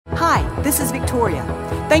This is Victoria.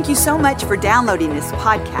 Thank you so much for downloading this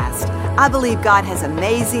podcast. I believe God has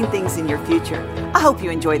amazing things in your future. I hope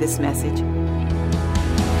you enjoy this message.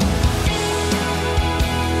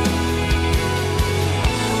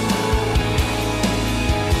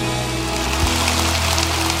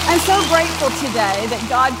 I'm so grateful today that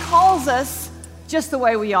God calls us just the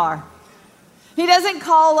way we are. He doesn't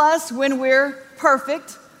call us when we're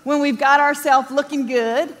perfect, when we've got ourselves looking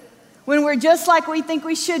good, when we're just like we think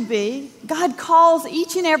we should be. God calls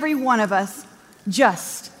each and every one of us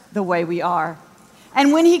just the way we are.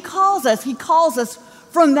 And when He calls us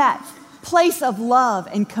from that place of love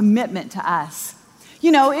and commitment to us.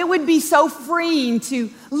 You know, it would be so freeing to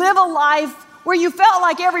live a life where you felt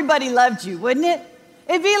like everybody loved you, wouldn't it?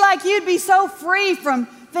 It'd be like you'd be so free from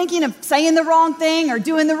thinking of saying the wrong thing or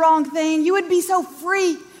doing the wrong thing. You would be so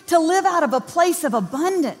free to live out of a place of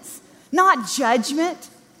abundance, not judgment.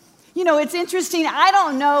 You know, it's interesting. I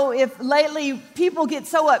don't know if lately people get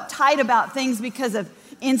so uptight about things because of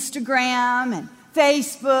Instagram and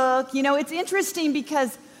Facebook. You know, it's interesting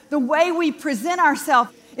because the way we present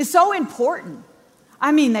ourselves is so important.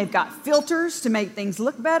 I mean, they've got filters to make things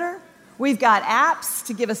look better. We've got apps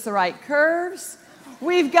to give us the right curves.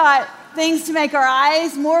 We've got things to make our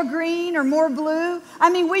eyes more green or more blue. I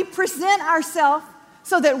mean, we present ourselves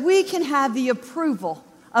so that we can have the approval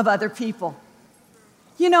of other people.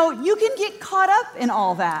 You know, you can get caught up in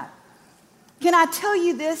all that. Can I tell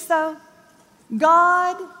you this, though?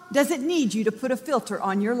 God doesn't need you to put a filter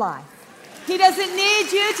on your life. He doesn't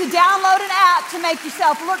need you to download an app to make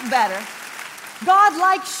yourself look better. God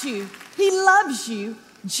likes you. He loves you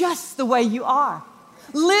just the way you are.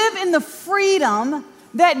 Live in the freedom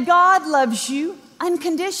that God loves you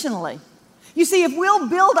unconditionally. You see, if we'll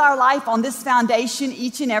build our life on this foundation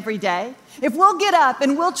each and every day, if we'll get up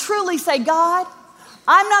and we'll truly say, God,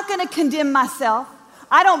 I'm not going to condemn myself.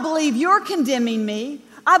 I don't believe you're condemning me.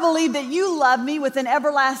 I believe that you love me with an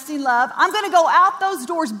everlasting love. I'm going to go out those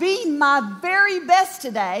doors being my very best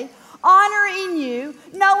today, honoring you,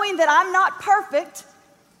 knowing that I'm not perfect,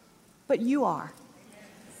 but you are,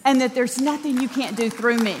 and that there's nothing you can't do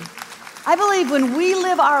through me. I believe when we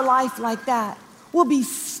live our life like that, we'll be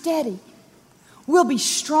steady. We'll be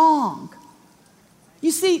strong.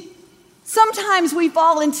 You see, sometimes we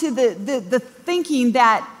fall into the thinking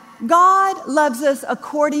that God loves us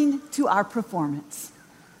according to our performance.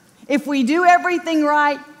 If we do everything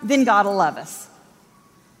right, then God will love us.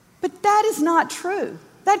 But that is not true.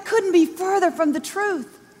 That couldn't be further from the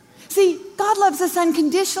truth. See, God loves us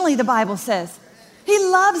unconditionally, the Bible says. He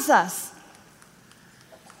loves us.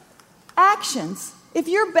 Actions. If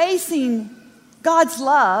you're basing God's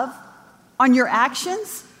love on your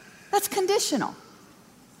actions, that's conditional.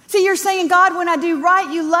 See, you're saying, God, when I do right,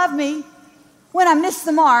 you love me. When I miss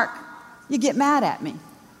the mark, you get mad at me.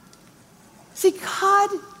 See, God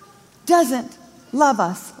doesn't love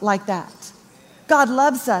us like that. God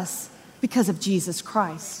loves us because of Jesus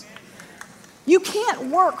Christ. You can't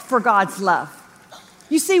work for God's love.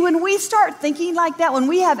 You see, when we start thinking like that, when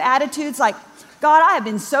we have attitudes like, God, I have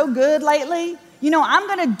been so good lately. You know, I'm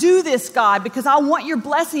going to do this, God, because I want your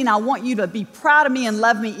blessing. I want you to be proud of me and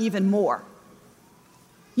love me even more.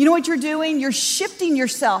 You know what you're doing? You're shifting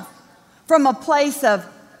yourself from a place of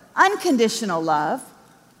unconditional love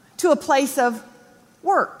to a place of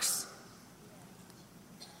works.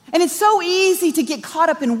 And it's so easy to get caught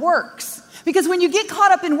up in works, because when you get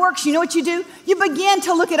caught up in works, you know what you do? You begin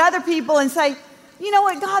to look at other people and say, you know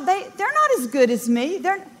what, God, they're not as good as me.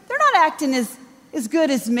 They're not acting as good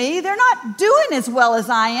as me. They're not doing as well as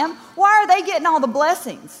I am. Why are they getting all the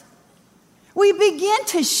blessings? We begin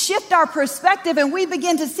to shift our perspective, and we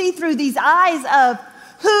begin to see through these eyes of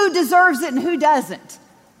who deserves it and who doesn't.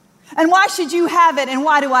 And why should you have it and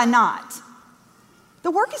why do I not?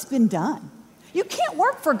 The work has been done. You can't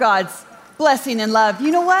work for God's blessing and love.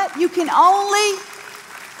 You know what? You can only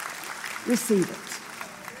receive it.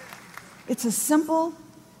 It's a simple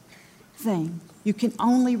thing. You can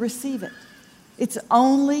only receive it. It's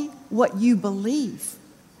only what you believe.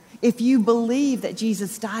 If you believe that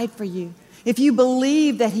Jesus died for you, if you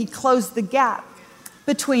believe that He closed the gap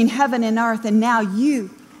between heaven and earth, and now you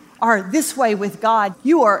are this way with God,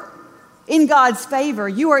 you are in God's favor,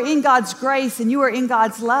 you are in God's grace, and you are in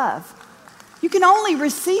God's love. You can only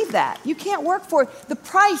receive that. You can't work for it. The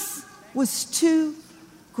price was too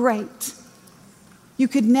great. You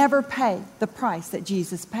could never pay the price that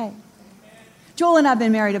Jesus paid. Joel and I have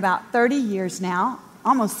been married about 30 years now,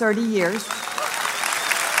 almost 30 years.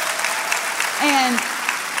 And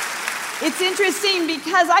it's interesting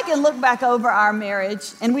because I can look back over our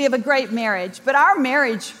marriage, and we have a great marriage, but our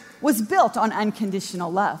marriage was built on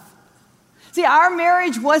unconditional love. See, our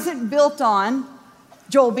marriage wasn't built on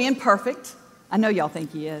Joel being perfect. I know y'all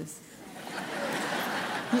think he is.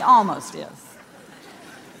 He almost is.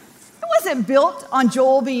 It wasn't built on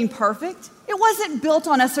Joel being perfect. It wasn't built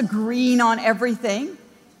on us agreeing on everything.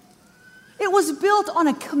 It was built on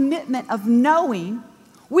a commitment of knowing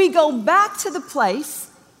we go back to the place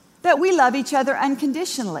that we love each other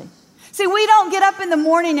unconditionally. See, we don't get up in the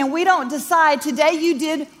morning and we don't decide, today you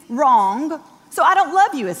did wrong, so I don't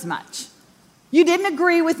love you as much. You didn't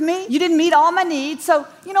agree with me. You didn't meet all my needs. So,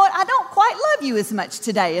 you know what? I don't quite love you as much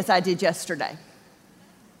today as I did yesterday.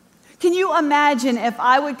 Can you imagine if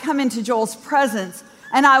I would come into Joel's presence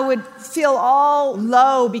and I would feel all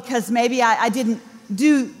low because maybe I didn't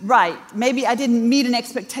do right. Maybe I didn't meet an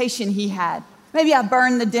expectation he had. Maybe I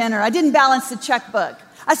burned the dinner. I didn't balance the checkbook.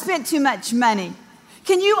 I spent too much money.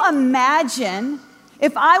 Can you imagine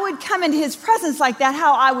if I would come into his presence like that,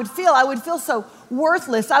 how I would feel? I would feel so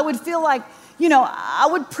worthless. I would feel like, I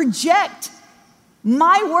would project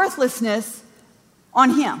my worthlessness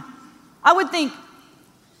on him. I would think,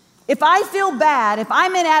 if I feel bad, if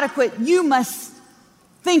I'm inadequate, you must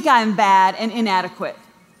think I'm bad and inadequate.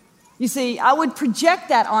 You see, I would project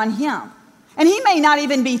that on him. And he may not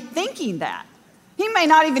even be thinking that. He may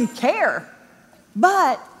not even care.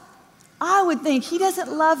 But I would think he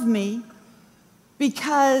doesn't love me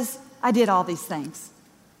because I did all these things.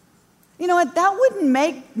 You know what? That wouldn't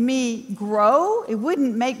make me grow. It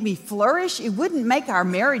wouldn't make me flourish. It wouldn't make our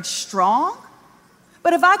marriage strong.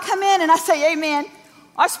 But if I come in and I say, hey, man,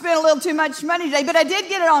 I spent a little too much money today, but I did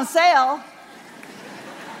get it on sale.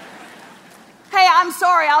 Hey, I'm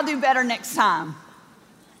sorry, I'll do better next time.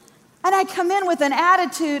 And I come in with an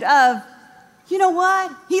attitude of, you know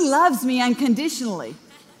what? He loves me unconditionally.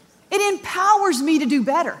 It empowers me to do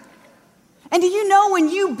better. And do you know when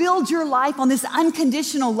you build your life on this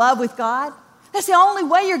unconditional love with God, that's the only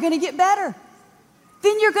way you're going to get better.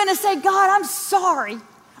 Then you're going to say, God, I'm sorry.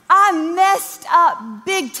 I messed up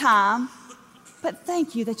big time, but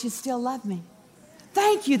thank you that you still love me.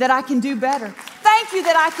 Thank you that I can do better. Thank you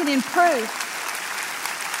that I can improve.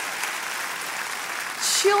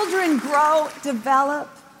 Children grow, develop,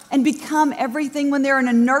 and become everything when they're in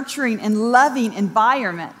a nurturing and loving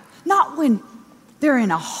environment, not when they're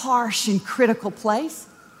in a harsh and critical place.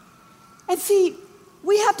 And see,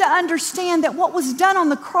 we have to understand that what was done on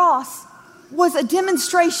the cross was a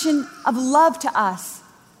demonstration of love to us.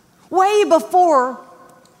 Way before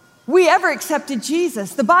we ever accepted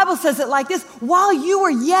Jesus. The Bible says it like this: while you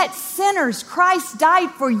were yet sinners, Christ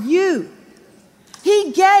died for you.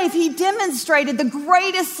 He demonstrated the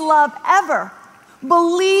greatest love ever,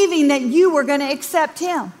 believing that you were going to accept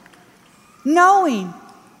him, knowing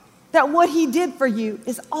that what he did for you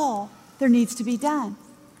is all there needs to be done.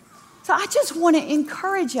 So I just want to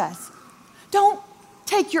encourage us. Don't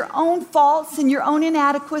take your own faults and your own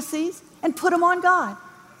inadequacies and put them on God.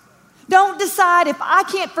 Don't decide, if I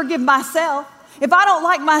can't forgive myself, if I don't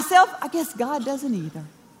like myself, I guess God doesn't either.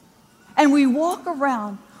 And we walk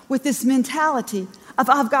around with this mentality of,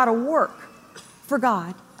 I've got to work for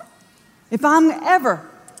God. If I'm ever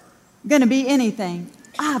going to be anything,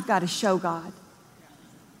 I've got to show God.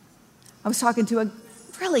 I was talking to a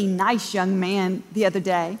really nice young man the other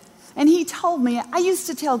day, and he told me, I used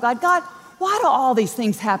to tell God, God, why do all these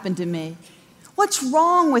things happen to me? What's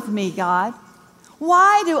wrong with me, God?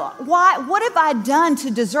 What have I done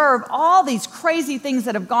to deserve all these crazy things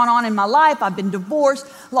that have gone on in my life? I've been divorced,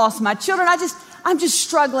 lost my children. I'm just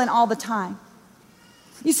struggling all the time.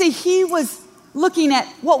 You see, he was looking at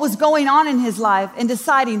what was going on in his life and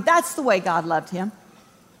deciding that's the way God loved him.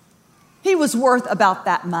 He was worth about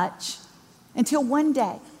that much, until one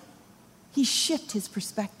day he shifted his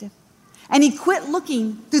perspective and he quit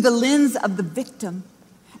looking through the lens of the victim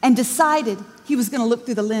and decided he was going to look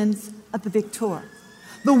through the lens of the victor,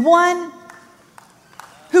 the one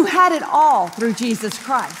who had it all through Jesus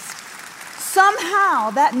Christ. Somehow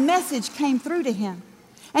that message came through to him.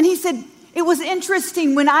 And he said, it was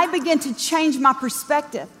interesting when I began to change my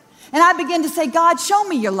perspective and I began to say, God, show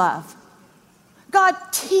me your love. God,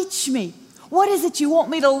 teach me. What is it you want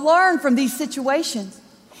me to learn from these situations?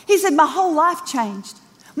 He said, my whole life changed.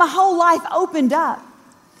 My whole life opened up.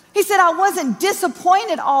 He said, I wasn't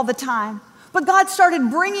disappointed all the time, but God started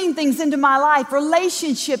bringing things into my life,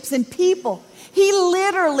 relationships and people. He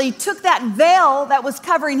literally took that veil that was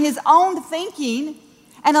covering his own thinking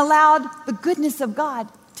and allowed the goodness of God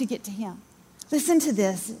to get to him. Listen to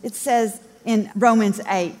this. It says in Romans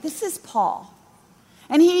 8, this is Paul.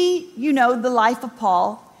 And the life of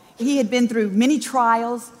Paul, he had been through many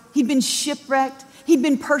trials. He'd been shipwrecked. He'd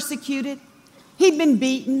been persecuted. He'd been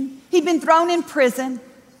beaten. He'd been thrown in prison.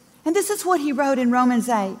 And this is what he wrote in Romans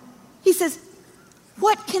 8. He says,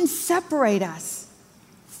 what can separate us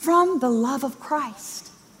from the love of Christ?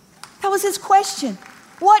 That was his question.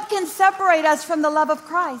 What can separate us from the love of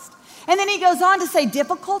Christ? And then he goes on to say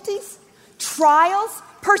difficulties, trials,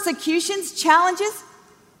 persecutions, challenges.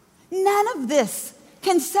 None of this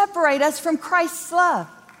can separate us from Christ's love.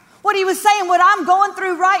 What he was saying, what I'm going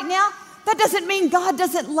through right now, that doesn't mean God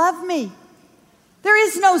doesn't love me. There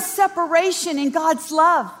is no separation in God's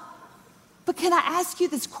love. But can I ask you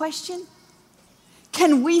this question?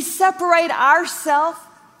 Can we separate ourselves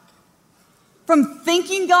from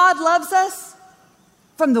thinking God loves us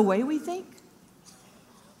from the way we think?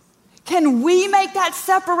 Can we make that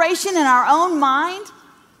separation in our own mind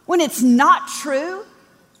when it's not true?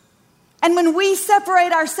 And when we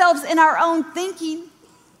separate ourselves in our own thinking,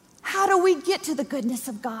 how do we get to the goodness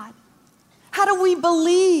of God? How do we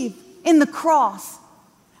believe in the cross?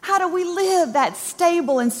 How do we live that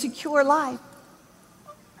stable and secure life?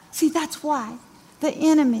 See, that's why the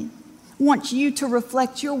enemy wants you to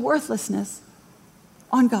reflect your worthlessness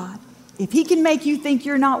on God. If he can make you think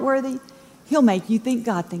you're not worthy, he'll make you think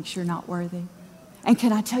God thinks you're not worthy. And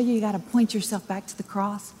can I tell you, you got to point yourself back to the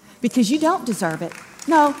cross because you don't deserve it.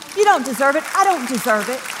 No, you don't deserve it. I don't deserve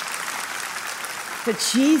it. But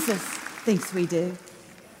Jesus thinks we do.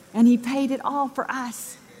 And he paid it all for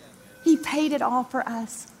us. He paid it all for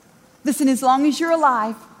us. Listen, as long as you're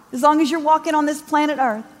alive, as long as you're walking on this planet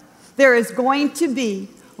Earth, there is going to be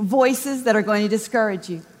voices that are going to discourage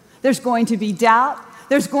you. There's going to be doubt.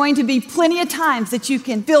 There's going to be plenty of times that you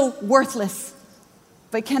can feel worthless.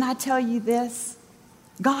 But can I tell you this?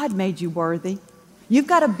 God made you worthy. You've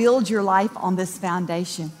got to build your life on this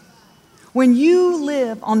foundation. When you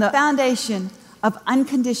live on the foundation of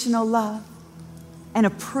unconditional love and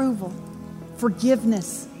approval,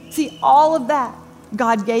 forgiveness, see, all of that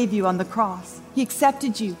God gave you on the cross. He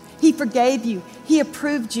accepted you. He forgave you. He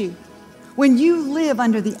approved you. When you live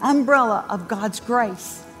under the umbrella of God's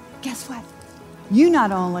grace, guess what? You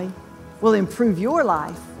not only will improve your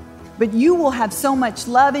life, but you will have so much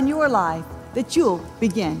love in your life that you'll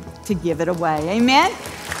begin to give it away. Amen?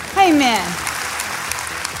 Amen.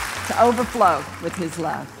 To overflow with his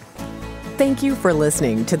love. Thank you for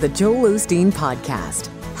listening to the Joel Osteen Podcast.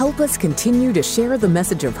 Help us continue to share the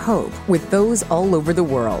message of hope with those all over the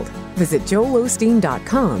world. Visit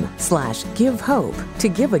joelosteen.com/give hope to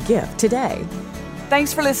give a gift today.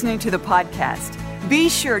 Thanks for listening to the podcast. Be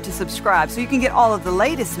sure to subscribe so you can get all of the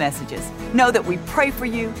latest messages. Know that we pray for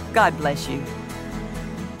you. God bless you.